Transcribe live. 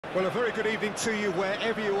Well, a very good evening to you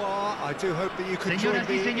wherever you are. I do hope that you can join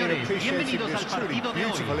me in appreciating this truly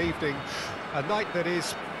beautiful evening. A night that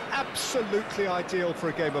is absolutely ideal for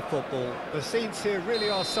a game of football. The scenes here really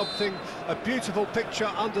are something, a beautiful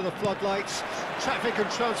picture under the floodlights. Traffic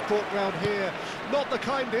and transport round here, not the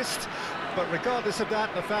kindest, but regardless of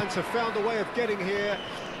that, the fans have found a way of getting here.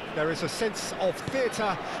 There is a sense of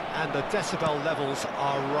theatre and the decibel levels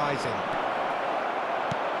are rising.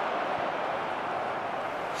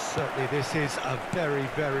 Certainly this is a very,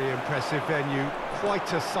 very impressive venue,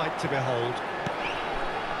 quite a sight to behold.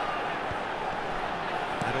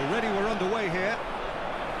 And already we're underway here.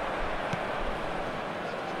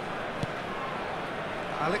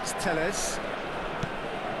 Alex Telles.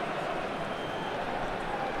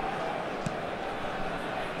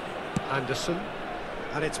 Anderson.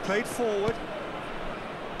 And it's played forward.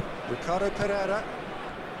 Ricardo Pereira.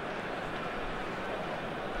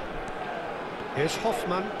 Here's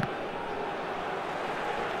Hoffman.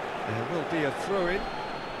 There will be a throw-in.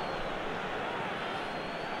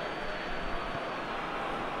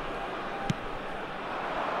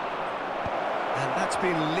 And that's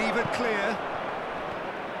been levered clear.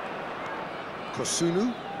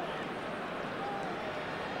 Kosunu.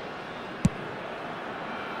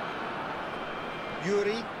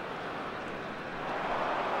 Yuri.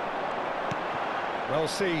 Well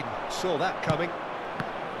seen, saw that coming.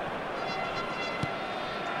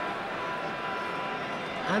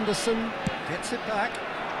 Anderson gets it back,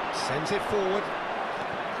 sends it forward.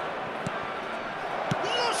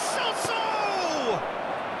 Lo Celso!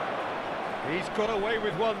 He's got away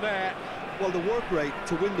with one there. Well, the work rate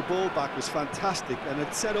to win the ball back was fantastic, and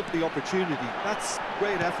it set up the opportunity. That's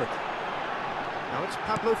great effort. Now it's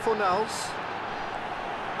Pablo Fornals.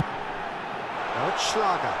 Now it's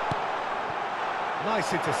Schlager.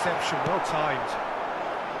 Nice interception, well timed.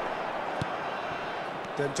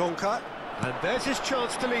 Dendonka. And there's his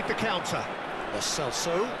chance to lead the counter. Lo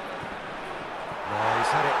Celso. Oh, he's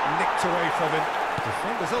had it nicked away from him.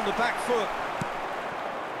 Defender's on the back foot.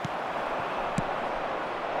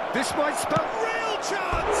 This might spell real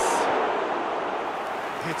chance!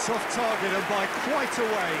 It's off target and by quite a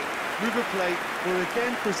way. River Plate were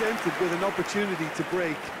again presented with an opportunity to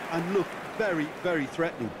break and look very, very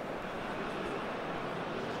threatening.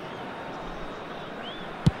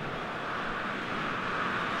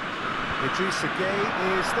 Idrissa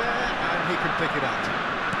Gueye is there, and he can pick it up.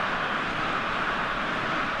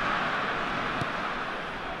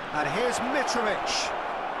 And here's Mitrovic.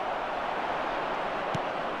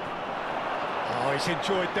 Oh, he's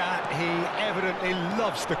enjoyed that. He evidently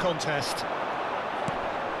loves the contest.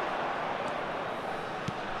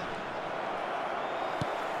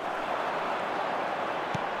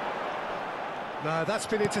 No, that's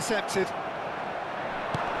been intercepted.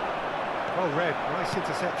 Well read, nice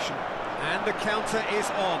interception. And the counter is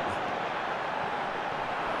on.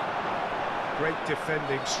 Great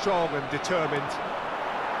defending, strong and determined.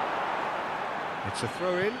 It's a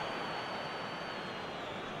throw-in.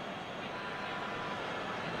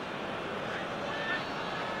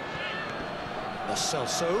 Lo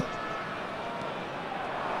Celso.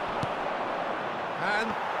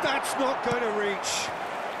 And that's not going to reach.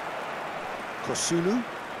 Kosunu.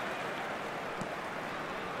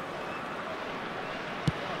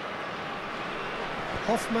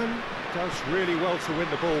 Hoffman does really well to win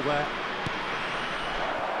the ball there.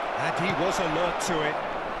 And he was alert to it.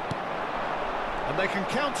 And they can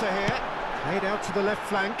counter here. Played out to the left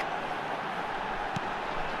flank.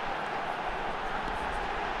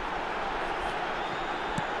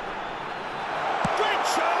 Great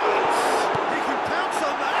chance! He can pounce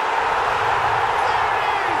on that. There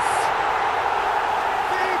it is!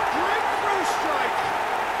 The breakthrough strike!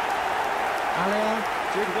 Allaire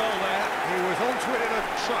did well there. He was onto it in a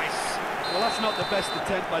trice. Well, that's not the best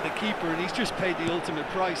attempt by the keeper, and he's just paid the ultimate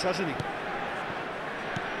price, hasn't he?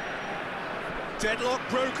 Deadlock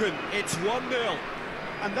broken, it's 1-0.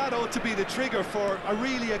 And that ought to be the trigger for a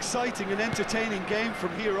really exciting and entertaining game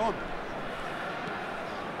from here on.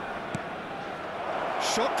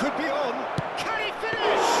 Shot could be on. Can he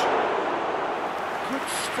finish? Good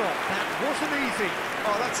stop, that wasn't easy.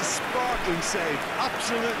 Oh, that's a sparkling save,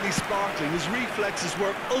 absolutely sparkling. His reflexes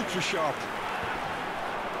were ultra sharp.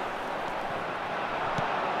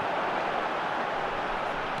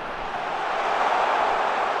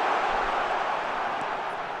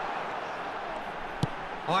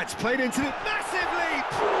 Oh, it's played into the massive leap!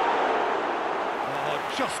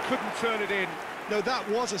 Oh, just couldn't turn it in. No, that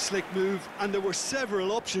was a slick move, and there were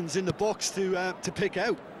several options in the box to pick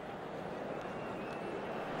out.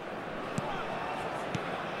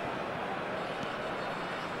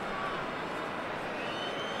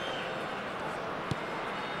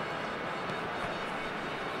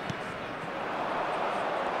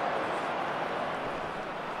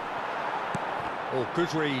 Oh,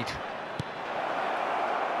 good read.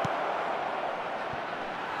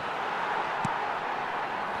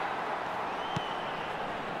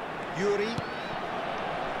 Yuri.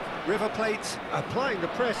 River Plate applying the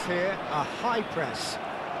press here, a high press.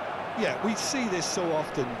 Yeah, we see this so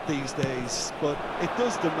often these days, but it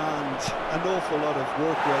does demand an awful lot of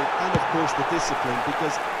work rate and, of course, the discipline,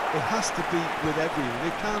 because it has to be with everyone.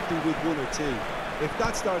 It can't be with one or two. If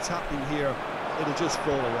that starts happening here, it'll just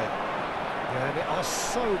fall away. Yeah, and there are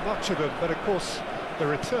so much of them, but of course, the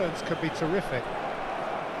returns can be terrific.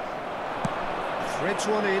 Threads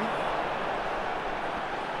one in.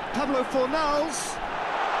 Pablo Fornals.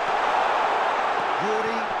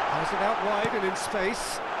 Yuri has it out wide and in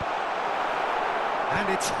space. And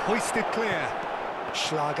it's hoisted clear.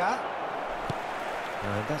 Schlager.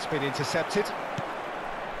 And that's been intercepted.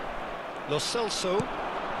 Lo Celso.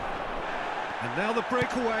 And now the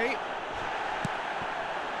breakaway.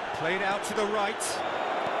 Played out to the right.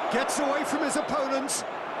 Gets away from his opponent.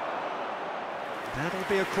 That'll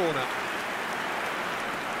be a corner.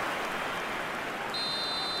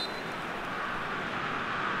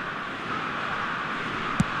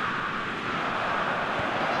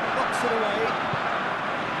 Knocks it away.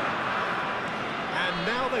 And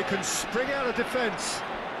now they can spring out of defence.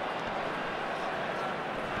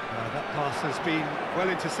 That pass has been well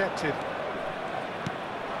intercepted.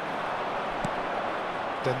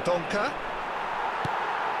 Dendonka.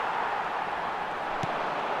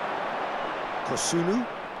 Kosunu.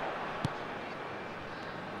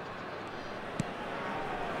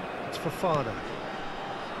 It's Fofana.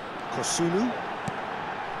 Kosunu.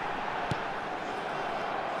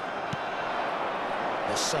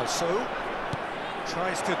 Lo Celso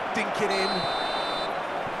tries to dink it in.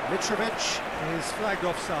 Mitrovic is flagged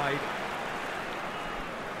offside.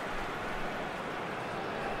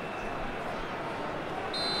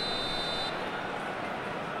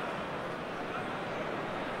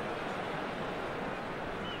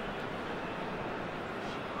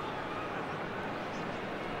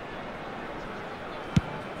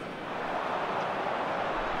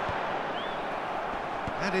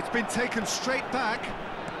 And it's been taken straight back.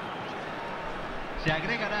 Se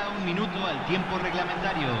agregará un minuto al tiempo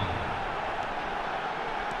reglamentario.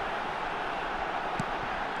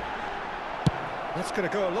 That's going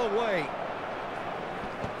to go a long way.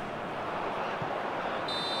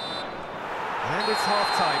 And it's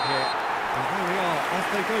half-time here. And there we are, off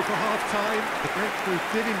they go for half-time. The breakthrough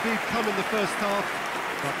did indeed come in the first half,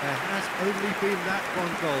 but there has only been that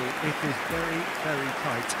one goal. It is very, very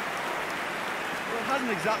tight. Well, it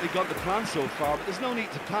hasn't exactly got the plan so far, but there's no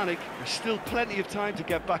need to panic. There's still plenty of time to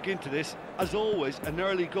get back into this. As always, an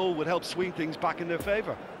early goal would help swing things back in their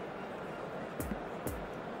favour.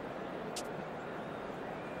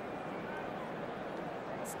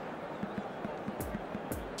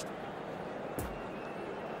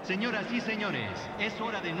 Señoras y señores, es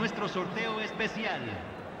hora de nuestro sorteo especial.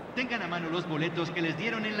 Tengan a mano los boletos que les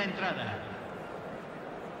dieron en la entrada.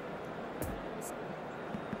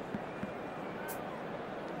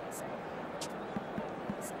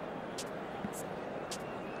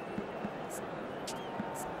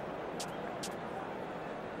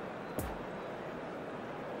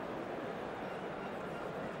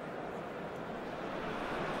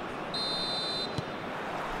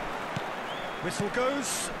 Whistle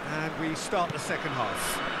goes, and we start the second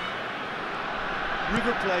half.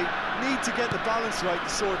 River Plate need to get the balance right to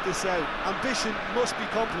sort this out. Ambition must be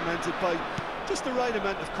complemented by just the right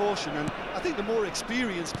amount of caution, and I think the more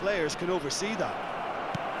experienced players can oversee that.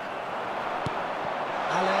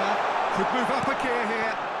 Alea could move up a gear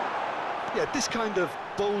here. Yeah, this kind of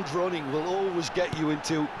bold running will always get you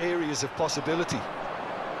into areas of possibility.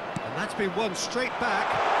 And that's been won straight back.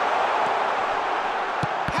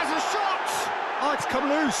 Has a shot! Oh, it's come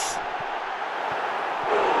loose.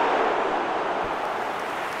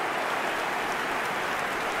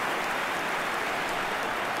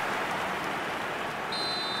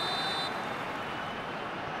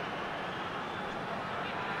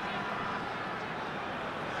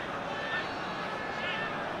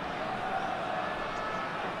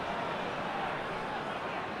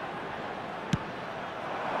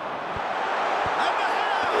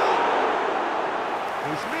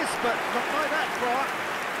 But not by that far.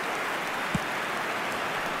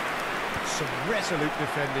 Some resolute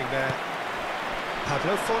defending there.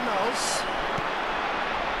 Pablo Fornals.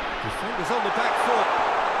 Defenders on the back foot.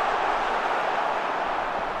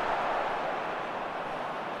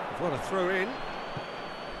 What a throw in.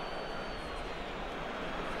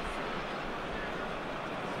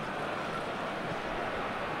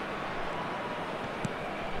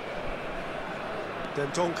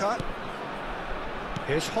 Dendonka.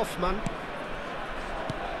 Here's Hoffmann.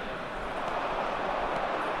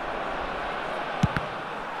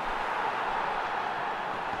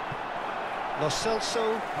 Lo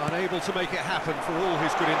Celso unable to make it happen for all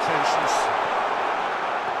his good intentions.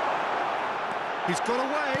 He's got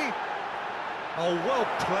away. Oh, well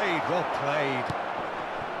played, well played.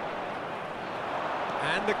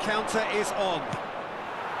 And the counter is on.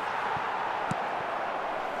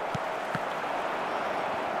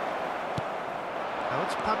 Now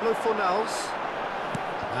it's Pablo Fornals.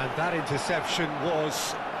 And that interception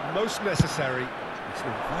was most necessary. It's an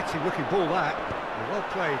inviting looking ball, that. Well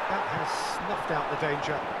played, that has snuffed out the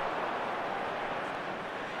danger.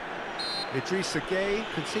 Idrissa Gueye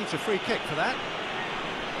concedes a free kick for that.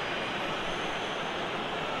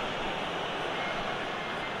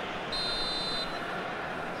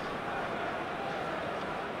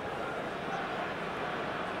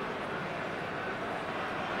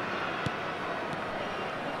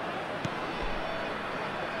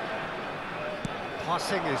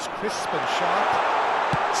 Passing is crisp and sharp.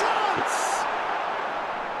 Chance!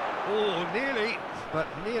 Oh, nearly, but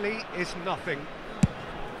nearly is nothing.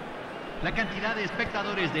 La cantidad de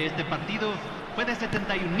espectadores de este partido fue de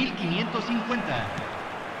 71.550.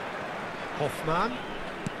 Hoffmann.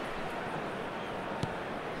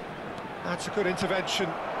 That's a good intervention.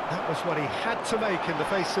 That was what he had to make in the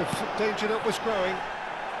face of danger that was growing.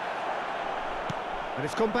 And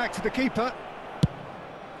it's gone back to the keeper.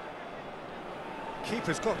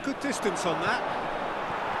 Keeper's got good distance on that.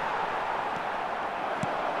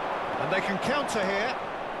 And they can counter here.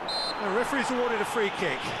 The referee's awarded a free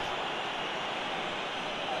kick.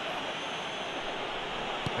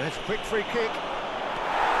 There's a quick free kick.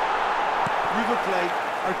 River Plate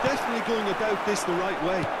are definitely going about this the right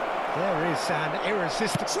way. There is an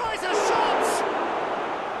irresistible... Tries a shot!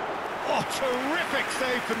 Oh, terrific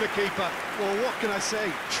save from the keeper. Well, what can I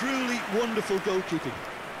say? Truly wonderful goalkeeping.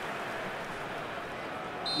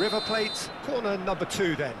 River Plate, corner number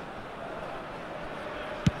 2 then.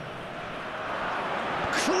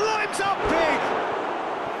 Climbs up big!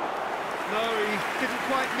 No, he didn't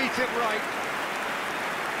quite meet it right.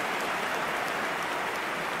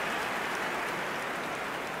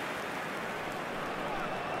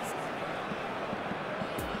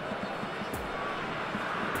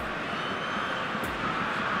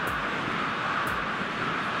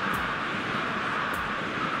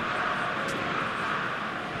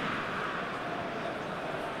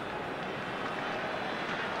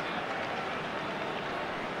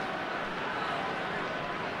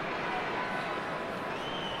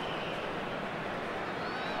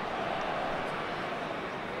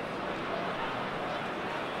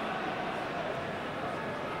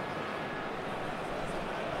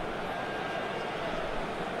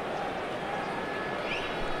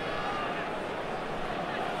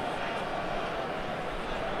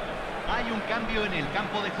 Hay un cambio en el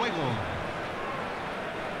campo de juego.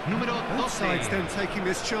 Número 12. Both sides then taking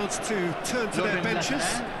this chance to turn to their benches.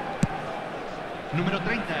 Número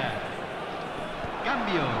 30.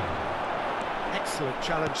 Cambio. Excellent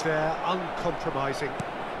challenge there, uncompromising.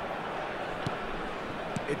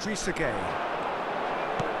 Idrissa Gueye.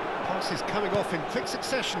 Passes coming off in quick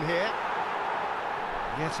succession here.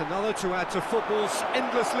 Yet another to add to football's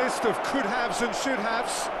endless list of could-haves and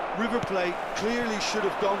should-haves. River Plate clearly should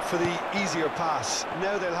have gone for the easier pass.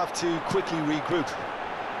 Now they'll have to quickly regroup.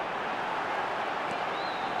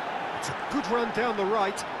 It's a good run down the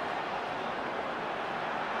right.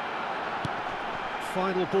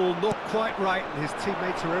 Final ball not quite right, and his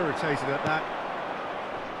teammates are irritated at that.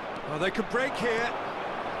 Well, they could break here.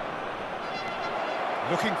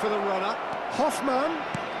 Looking for the runner. Hoffmann.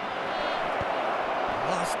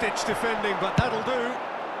 Last-ditch defending, but that'll do.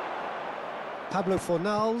 Pablo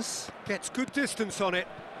Fornals gets good distance on it.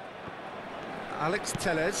 Alex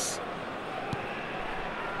Telles.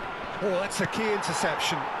 Oh, that's a key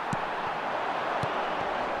interception.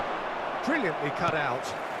 Brilliantly cut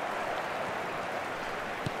out.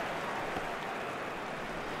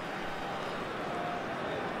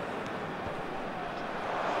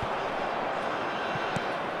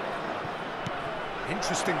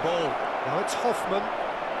 Interesting ball. Now it's Hoffmann.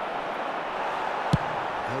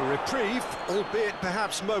 A reprieve, albeit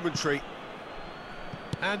perhaps momentary.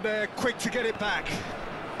 And they're quick to get it back.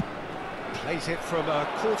 Plays it from a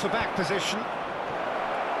quarterback position.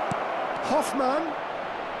 Hoffmann.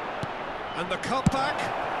 And the cutback.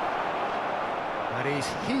 And he's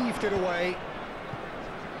heaved it away.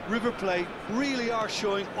 River Plate really are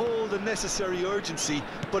showing all the necessary urgency,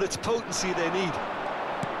 but it's potency they need.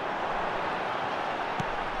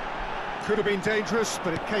 Could have been dangerous,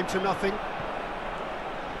 but it came to nothing.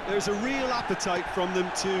 There's a real appetite from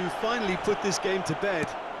them to finally put this game to bed,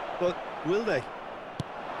 but will they?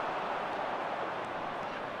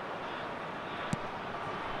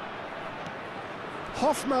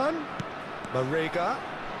 Hoffman, Mariga,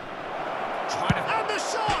 and the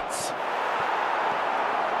shot!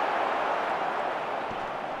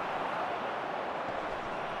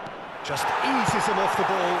 Just eases him off the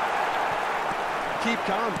ball. Keep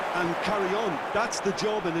calm and carry on. That's the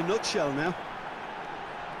job in a nutshell now.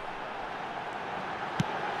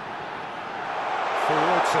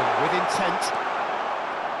 Forwardson with intent.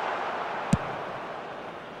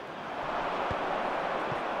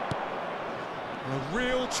 A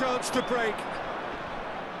real chance to break.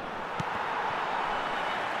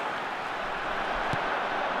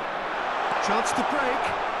 Chance to break.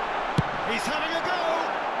 He's having a go.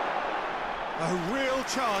 A real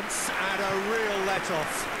chance and a real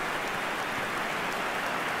let-off.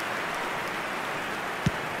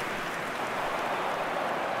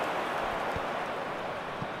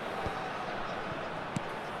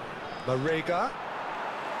 Mariga.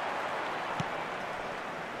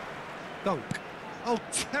 Dunk. Oh,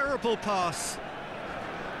 terrible pass.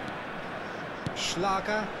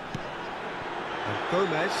 Schlager. And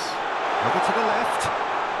Gomez. Over to the left.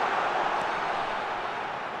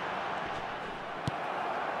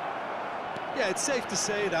 Yeah, it's safe to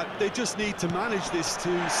say that they just need to manage this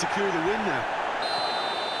to secure the win now.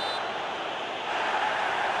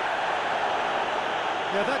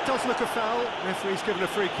 Yeah, that does look a foul. Referee's given a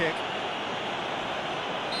free kick.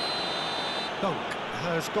 Dunk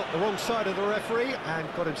has got the wrong side of the referee and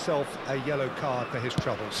got himself a yellow card for his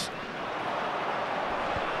troubles.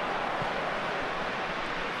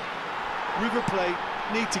 River Plate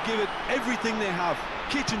need to give it everything they have,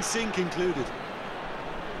 kitchen sink included.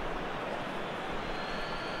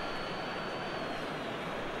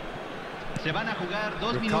 Se van a jugar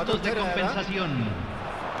 2 minutos de compensación.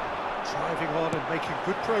 Driving on and making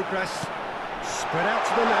good progress. Spread out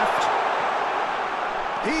to the left.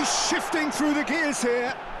 He's shifting through the gears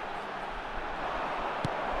here.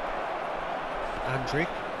 Andrik.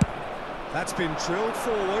 That's been drilled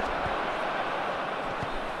forward.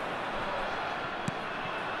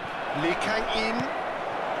 Lee Kang in.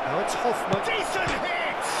 Now it's Hoffman. Decent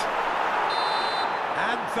hit!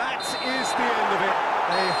 And that is the end of it.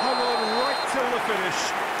 They hung on right till the finish.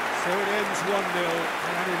 So it ends 1-0,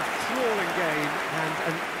 an enthralling game and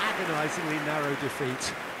an agonisingly narrow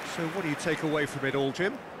defeat. So what do you take away from it all,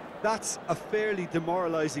 Jim? That's a fairly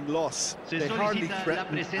demoralising loss. They hardly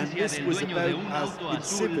threatened, and this was about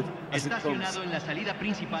as insipid as it comes.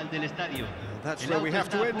 That's where we have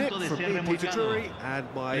to end it. From me, Peter Drury, and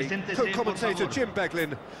my co-commentator Jim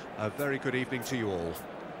Beglin. A very good evening to you all.